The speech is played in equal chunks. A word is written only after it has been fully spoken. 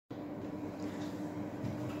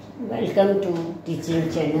Welcome to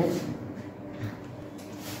teaching channel.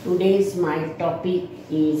 Today's my topic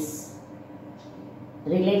is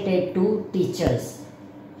related to teachers.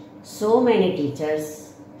 So many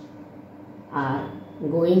teachers are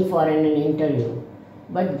going for an interview,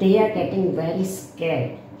 but they are getting very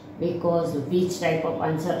scared because which type of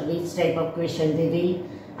answer, which type of question they will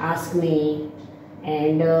ask me,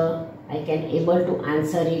 and I can able to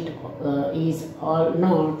answer it is or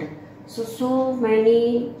not. So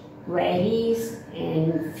many queries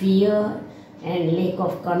and fear and lack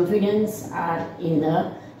of confidence are in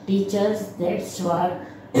the teachers. That's why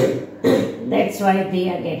they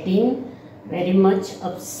are getting very much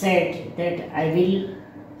upset that I will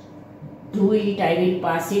do it, I will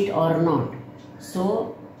pass it or not.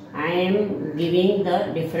 So I am giving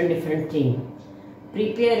the different thing.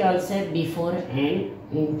 Prepare yourself before an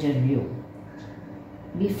interview.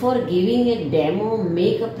 Before giving a demo,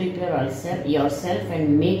 prepare yourself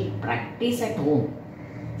and make practice at home.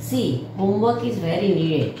 See, homework is very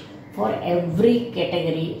needed for every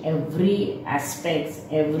category, every aspects,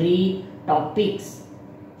 every topics.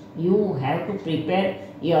 You have to prepare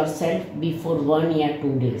yourself before 1 year,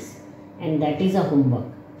 2 days, and that is a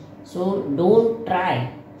homework. So don't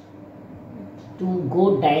try to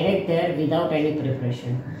go direct there without any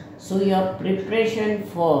preparation. So your preparation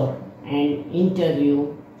for an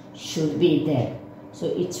interview should be there. So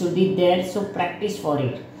it should be there, so practice for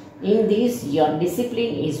it. In this, your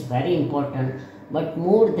discipline is very important, but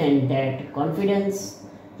more than that, confidence,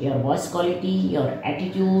 your voice quality, your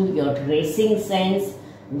attitude, your dressing sense,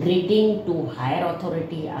 greeting to higher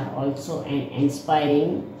authority are also an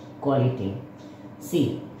inspiring quality.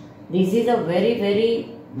 See, this is a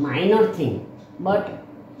very minor thing, but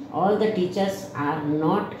all the teachers are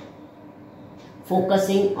not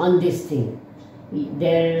focusing on this thing.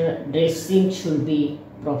 Their dressing should be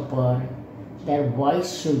proper, their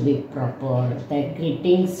voice should be proper, their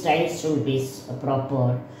greeting style should be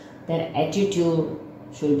proper, their attitude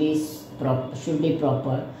should be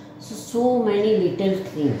proper. So many little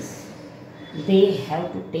things they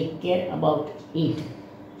have to take care about it.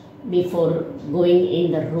 Before going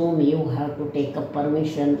in the room, you have to take a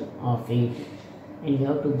permission of it, and you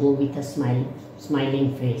have to go with a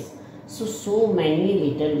smiling face. So many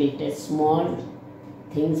little small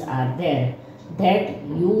things are there that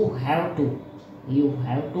you have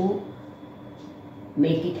to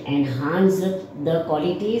make it enhance the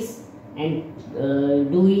qualities and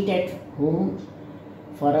do it at home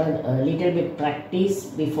for a little bit practice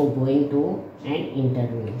before going to an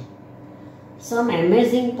interview. Some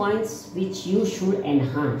amazing points which you should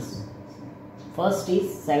enhance. First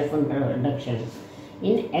is self-introduction.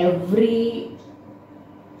 In every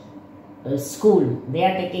school, they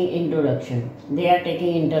are taking introduction, they are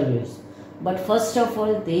taking interviews, but first of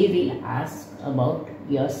all they will ask about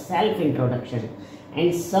your self-introduction,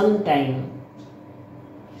 and sometimes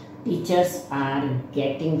teachers are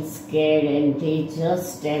getting scared and they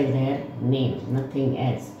just tell their name, nothing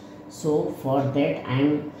else. So for that I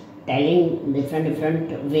am telling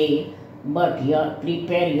different way, but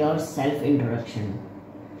prepare your self-introduction.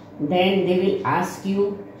 Then they will ask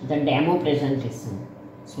you the demo presentation.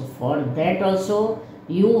 So for that also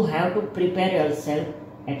you have to prepare yourself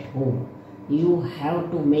at home. You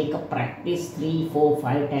have to make a practice 3, 4,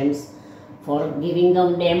 5 times for giving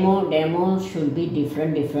a demo. Demo should be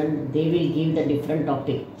different. They will give the different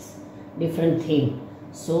topics, different theme.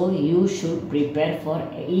 So you should prepare for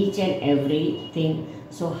each and everything.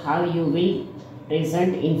 So how you will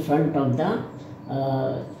present in front of the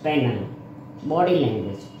panel. Body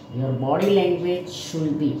language. Your body language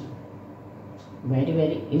should be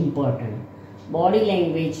very important. Body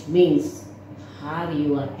language means how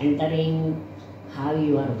you are entering, how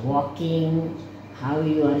you are walking, how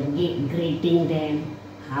you are greeting them,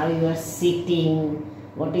 how you are sitting,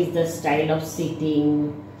 what is the style of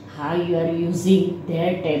sitting, how you are using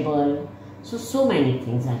their table. So many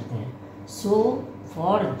things are there. So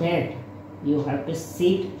for that you have to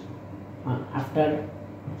sit after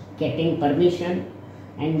getting permission,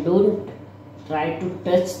 and don't try to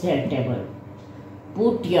touch their table.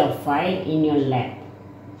 Put your file in your lap,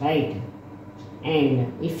 right?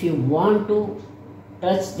 And if you want to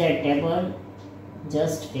touch their table,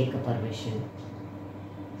 just take a permission,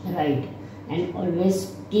 right? And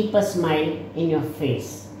always keep a smile in your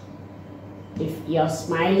face. If you're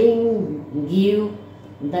smiling, give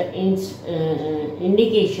the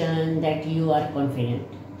indication that you are confident.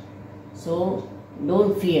 So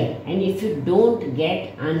don't fear, and if you don't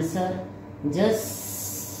get answer,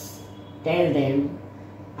 just tell them,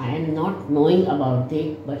 I am not knowing about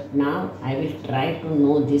it, but now I will try to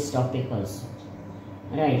know this topic also,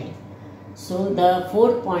 right? So the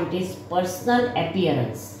fourth point is personal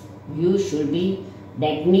appearance. You should be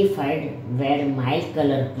dignified, wear mild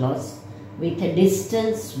color clothes with a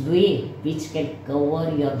distance way which can cover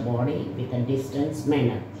your body with a distance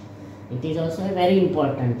manner. It is also very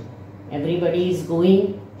important. Everybody is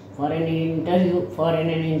going for an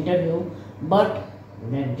interview, but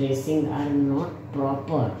their dressing are not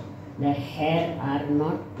proper. Their hair are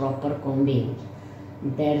not proper combing.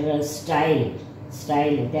 Their style,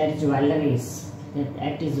 their jewelries.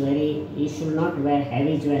 That is very. You should not wear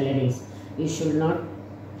heavy jewelries. You should not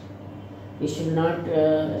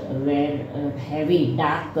wear heavy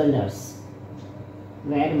dark colors.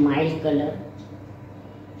 Wear mild color,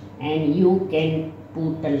 and you can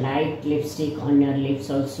put a light lipstick on your lips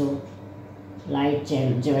also. Light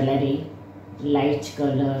jewelry, light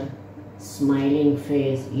color, smiling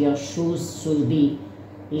face. Your shoes should be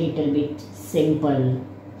little bit simple.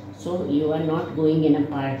 So you are not going in a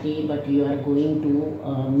party, but you are going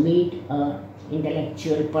to meet a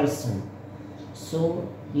intellectual person. So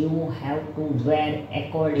you have to wear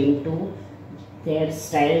according to their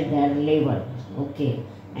style, their level. Okay,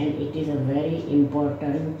 and it is a very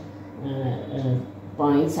important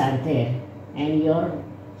points are there, and your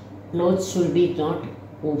clothes should be not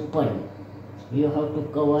open. You have to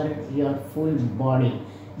cover your full body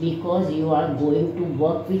because you are going to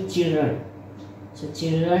work with children. So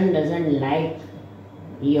children doesn't like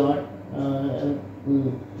your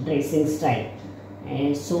dressing style,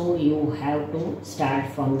 and so you have to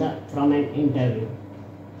start from an interview.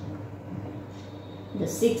 The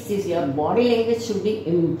sixth is your body language should be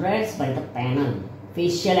impressed by the panel.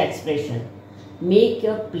 Facial expression. Make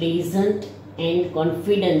your pleasant and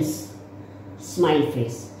confidence smile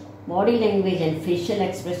face. Body language and facial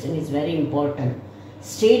expression is very important.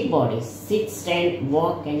 Straight body, sit, stand,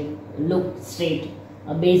 walk and look straight,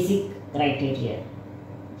 a basic criterion.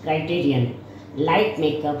 Light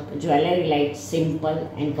makeup, jewelry light, simple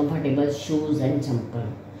and comfortable shoes and jumper.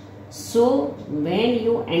 So when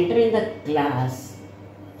you enter in the class,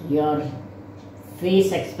 your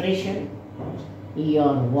face expression,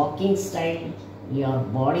 your walking style, your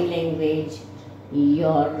body language,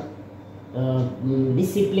 your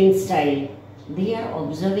discipline style, they are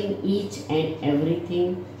observing each and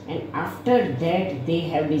everything, and after that they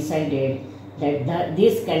have decided that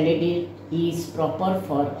this candidate is proper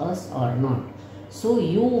for us or not. So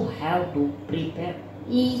you have to prepare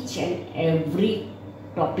each and every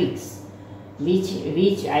topics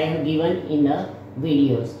which I have given in the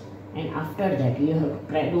videos, and after that you have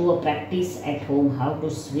to do a practice at home, how to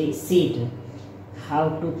sit, how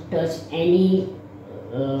to touch any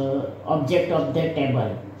object of the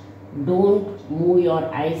table. Don't move your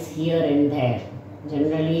eyes here and there.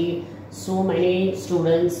 Generally so many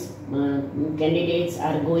students, candidates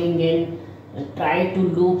are going in, try to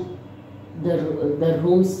look the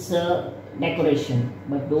room's decoration,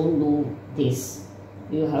 but don't do this.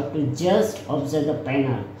 You have to just observe the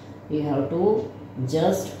panel. You have to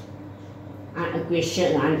just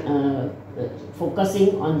question and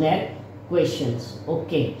focusing on their questions.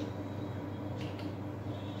 Okay.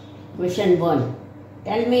 Question 1.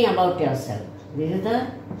 Tell me about yourself. This is the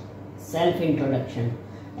self-introduction.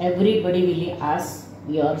 Everybody will ask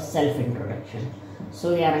your self-introduction.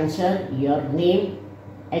 So your answer, your name,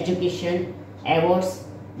 education, awards,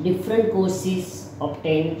 different courses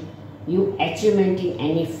obtained, you achievement in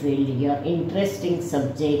any field, your interesting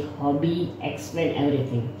subject, hobby, explain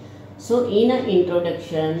everything. So in an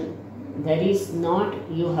introduction, there is not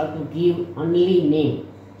you have to give only name.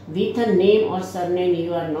 With a name or surname,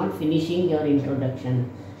 you are not finishing your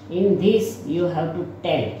introduction. In this, you have to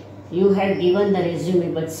tell. You have given the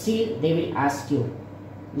resume, but still they will ask you.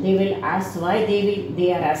 They will ask why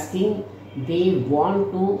they are asking. They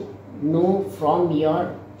want to know from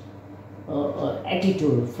your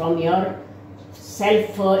attitude, from your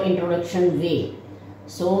self introduction way.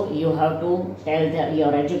 So you have to tell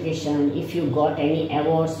your education. If you got any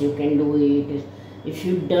awards, you can do it. If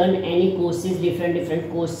you done any courses,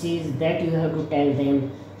 different courses, that you have to tell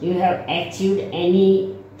them. You have achieved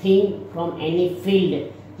anything from any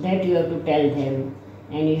field, that you have to tell them.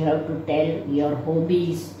 And you have to tell your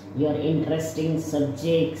hobbies, your interesting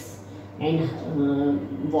subjects, and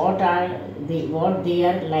what they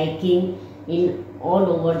are liking in all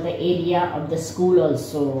over the area of the school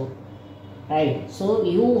also, right? So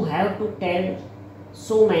you have to tell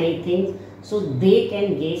so many things so they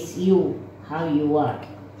can guess you how you are.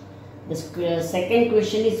 The second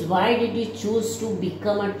question is, why did you choose to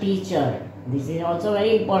become a teacher? This is also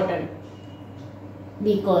very important,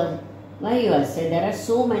 because why you are saying there are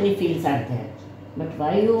so many fields are there, but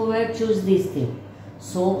why you will choose this thing?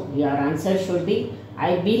 So your answer should be,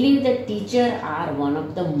 I believe that teachers are one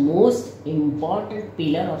of the most important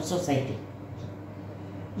pillar of society.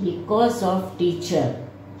 Because of teacher,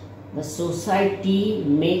 the society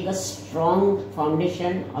make a strong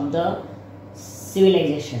foundation of the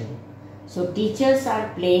civilization. So teachers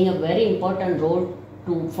are playing a very important role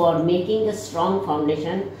for making a strong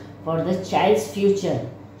foundation for the child's future.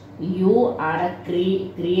 You are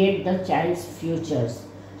create the child's futures.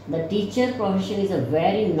 The teacher profession is a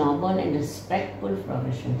very noble and respectful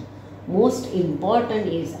profession. Most important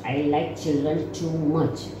is I like children too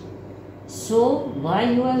much. So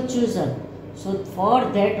why you have chosen? So for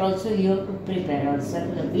that also you have to prepare yourself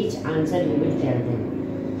which answer you will tell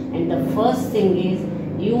them. And the first thing is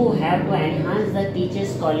you have to enhance the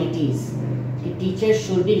teacher's qualities. The teacher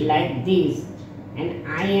should be like this. And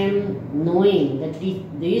I am knowing that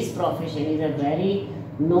this profession is a very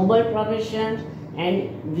noble profession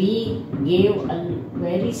and we give a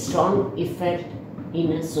very strong effect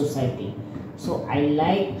in a society. So I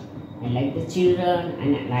like the children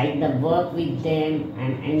and I like the work with them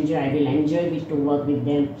and I will enjoy to work with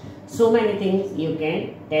them. So many things you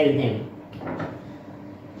can tell them.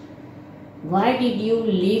 Why did you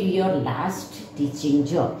leave your last teaching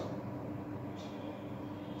job?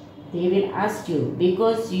 They will ask you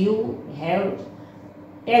because you have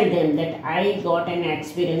tell them that I got an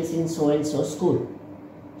experience in so and so school.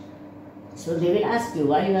 So they will ask you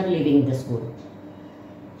why you are leaving the school.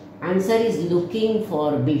 Answer is looking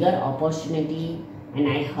for bigger opportunity and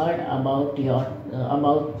I heard about your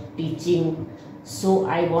about teaching. So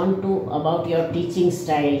I want to about your teaching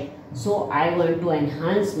style. So I want to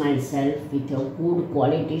enhance myself with a good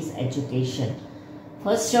qualities education.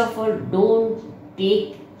 First of all, don't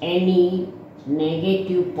take any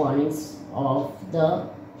negative points of the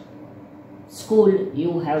school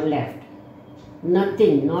you have left.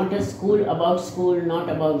 Nothing, not a school, not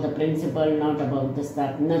about the principal, not about the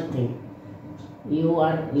staff, nothing. You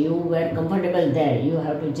were comfortable there. You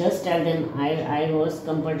have to just tell them I was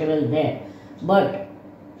comfortable there. But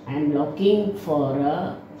I am looking for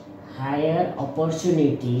a higher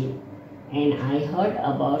opportunity and I heard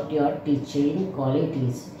about your teaching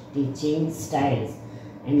qualities, teaching styles,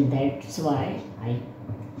 and that's why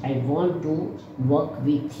I want to work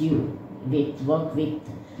with you, work with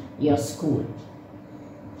your school.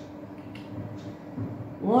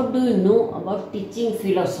 What do you know about teaching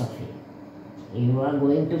philosophy? You are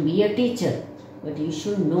going to be a teacher, but you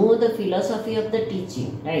should know the philosophy of the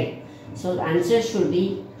teaching, right? So the answer should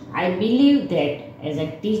be, I believe that as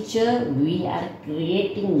a teacher, we are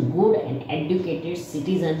creating good and educated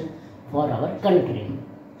citizens for our country.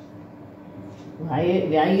 Why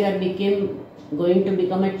you are going to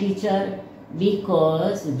become a teacher?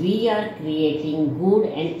 Because we are creating good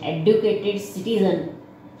and educated citizens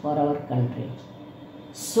for our country.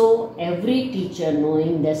 So every teacher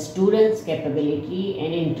knowing the student's capability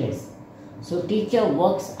and interest. So teacher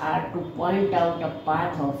works are to point out a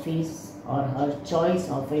path of his or her choice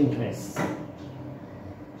of interest.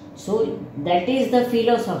 So that is the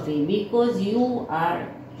philosophy, because you are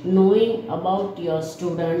knowing about your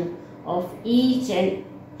student of each and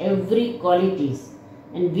every qualities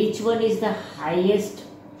and which one is the highest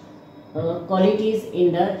qualities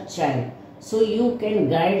in the child. So you can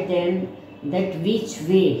guide them that which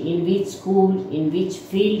way, in which school, in which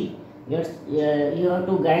field you have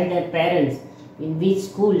to guide their parents, in which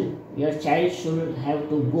school your child should have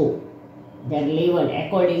to go, their level,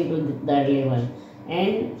 according to their level.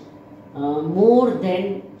 And more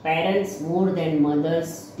than parents, more than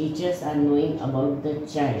mothers, teachers are knowing about the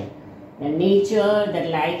child, their nature, their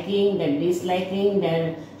liking, their disliking,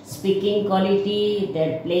 their speaking quality,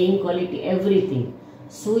 their playing quality, everything.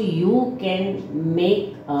 So you can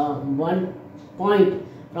make one point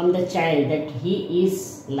from the child that he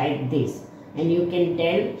is like this, and you can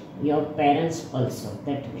tell your parents also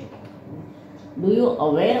that way. Do you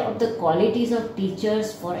aware of the qualities of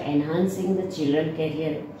teachers for enhancing the children's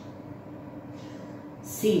career?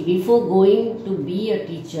 See, before going to be a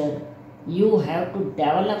teacher, you have to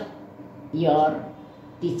develop your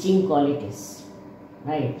teaching qualities,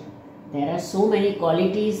 right? There are so many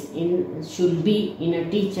qualities should be in a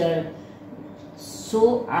teacher.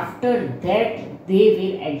 So after that they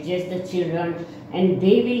will adjust the children and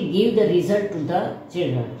they will give the result to the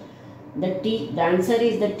children. The answer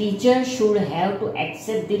is the teacher should have to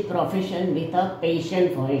accept the profession with a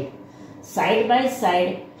passion for it. Side by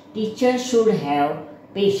side, teacher should have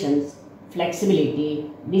patience,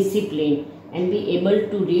 flexibility, discipline, and be able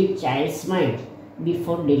to read child's mind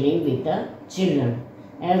before dealing with the children.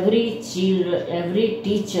 Every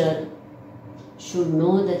teacher should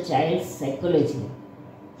know the child's psychology,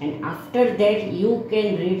 and after that you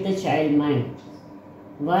can read the child mind.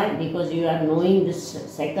 Why? Because you are knowing the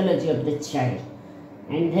psychology of the child.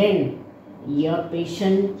 And then your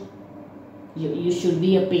patient, you should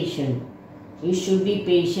be a patient. You should be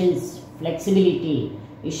patience, flexibility.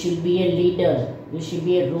 You should be a leader. You should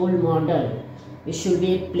be a role model. You should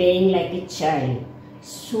be playing like a child.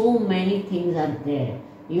 So many things are there.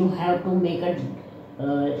 You have to make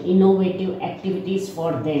innovative activities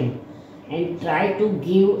for them and try to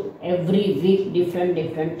give every week different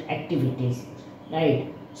activities,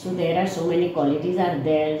 right? So there are so many qualities are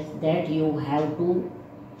there that you have to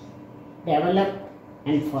develop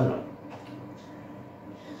and follow.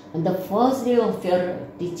 On the first day of your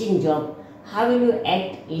teaching job, how will you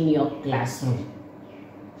act in your classroom?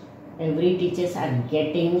 Every teachers are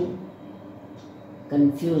getting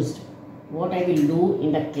confused what I will do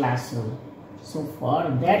in the classroom. So for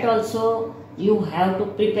that also you have to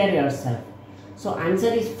prepare yourself. So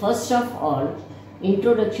answer is, first of all,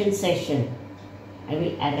 introduction session I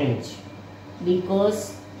will arrange,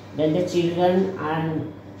 because when the children are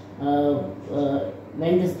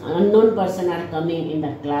when this unknown person are coming in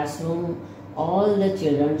the classroom, all the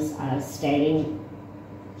children are staring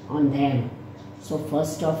on them. So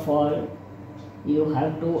first of all, you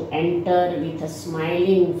have to enter with a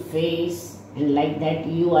smiling face, and like that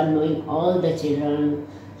you are knowing all the children.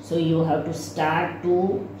 So you have to start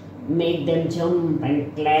to make them jump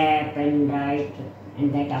and clap and write,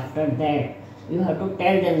 and that after that you have to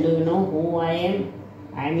tell them, do you know who I am?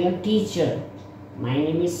 I am your teacher. My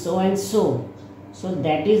name is so and so. So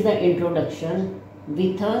that is the introduction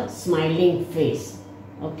with a smiling face.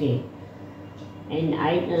 Okay. And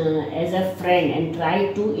I as a friend, and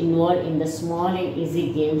try to involve in the small and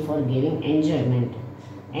easy game for giving enjoyment.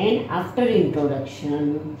 And after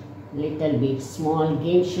introduction, little bit small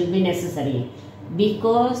game should be necessary,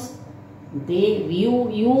 because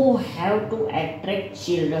you have to attract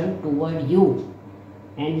children toward you.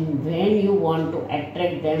 And when you want to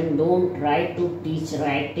attract them, don't try to teach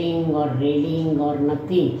writing or reading or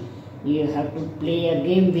nothing. You have to play a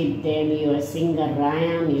game with them. You have to sing a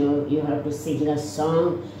rhyme, you have to sing a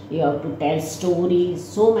song, you have to tell stories,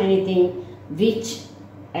 so many things which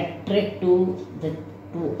attract to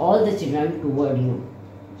all the children toward you.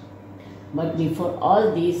 But before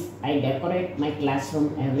all this, I decorate my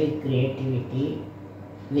classroom every creative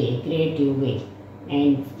way.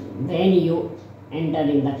 And when you enter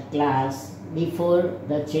in the class, before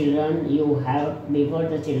the children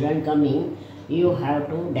coming, you have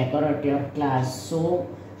to decorate your class, so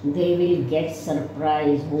they will get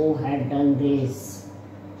surprised who had done this,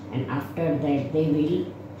 and after that they will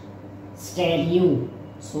stare you.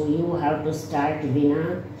 So you have to start in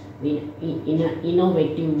an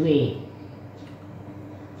innovative way.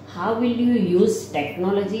 How will you use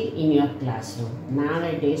technology in your classroom?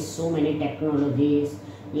 Nowadays so many technologies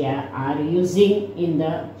are using in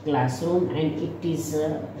the classroom, and it is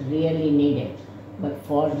really needed. But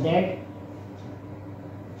for that,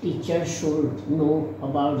 teachers should know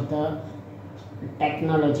about the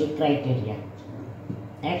technology criteria.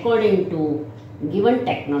 According to given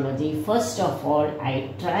technology, first of all,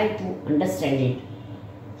 I try to understand it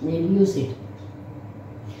and use it.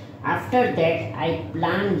 After that, I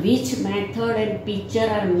plan which method and picture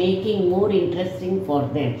are making more interesting for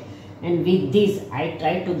them. And with this, I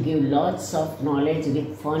try to give lots of knowledge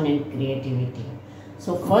with fun and creativity.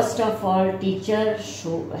 So first of all, teacher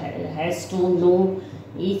has to know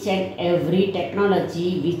each and every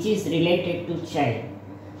technology which is related to child.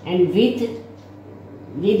 And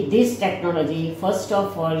with this technology, first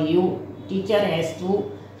of all, teacher has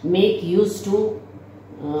to make use to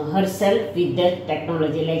herself with that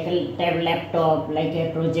technology, like a laptop, like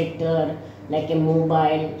a projector, like a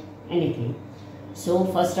mobile, anything. So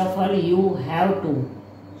first of all, you have to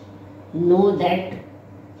know that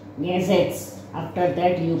gadgets. After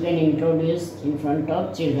that, you can introduce in front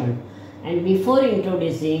of children. And before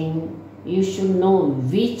introducing, you should know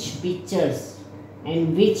which pictures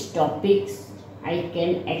and which topics I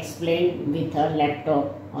can explain with a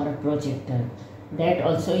laptop or a projector. That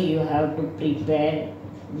also you have to prepare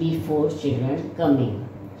before children coming.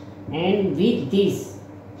 And with this,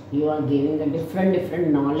 you are giving a different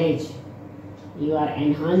knowledge. You are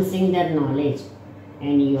enhancing their knowledge,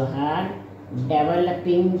 and you are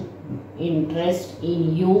developing interest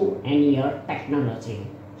in you and your technology.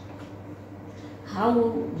 How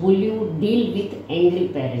will you deal with angry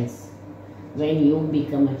parents? When you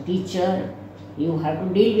become a teacher, you have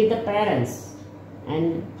to deal with the parents,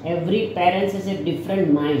 and every parent has a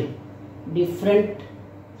different mind, different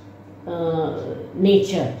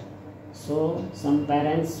nature. So some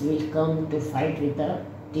parents will come to fight with the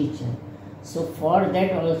teacher. So for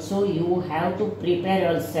that also you have to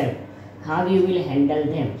prepare yourself. how you will handle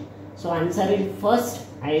them. So answer it first.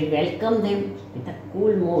 I welcome them with a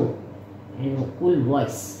cool mood and a cool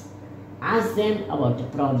voice. Ask them about the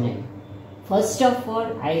problem. First of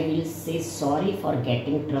all, I will say sorry for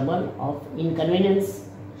getting trouble of inconvenience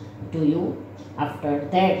to you. After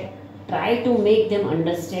that, try to make them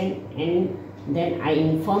understand, and then I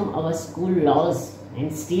inform our school laws,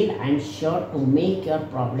 and still I am sure to make your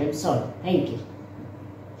problem solved. Thank you.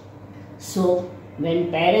 So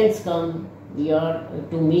when parents come here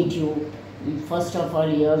to meet you, first of all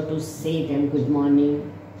you have to say them good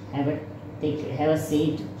morning, have a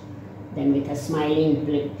seat. Then with a smiling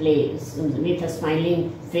with a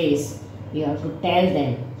smiling face, you have to tell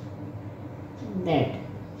them that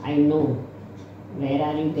I know where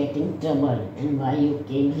are you getting trouble and why you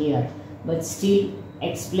came here, but still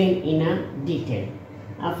explain in a detail.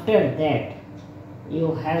 After that,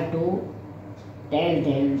 you have to tell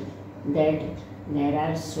them that there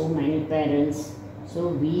are so many parents, so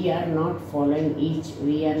we are not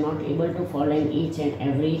able to follow each and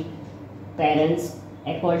every parents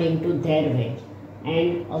according to their way,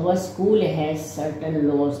 and our school has certain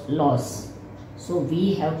laws, so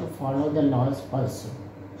we have to follow the laws also.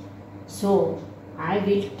 So I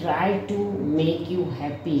will try to make you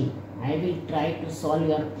happy. I will try to solve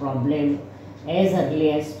your problem as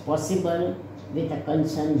early as possible with a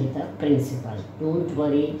concern with the principal. Don't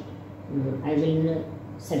worry, I will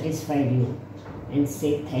satisfy you and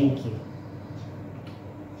say thank you.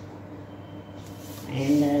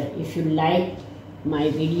 And if you like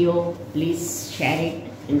my video, please share it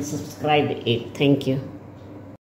and subscribe it. Thank you.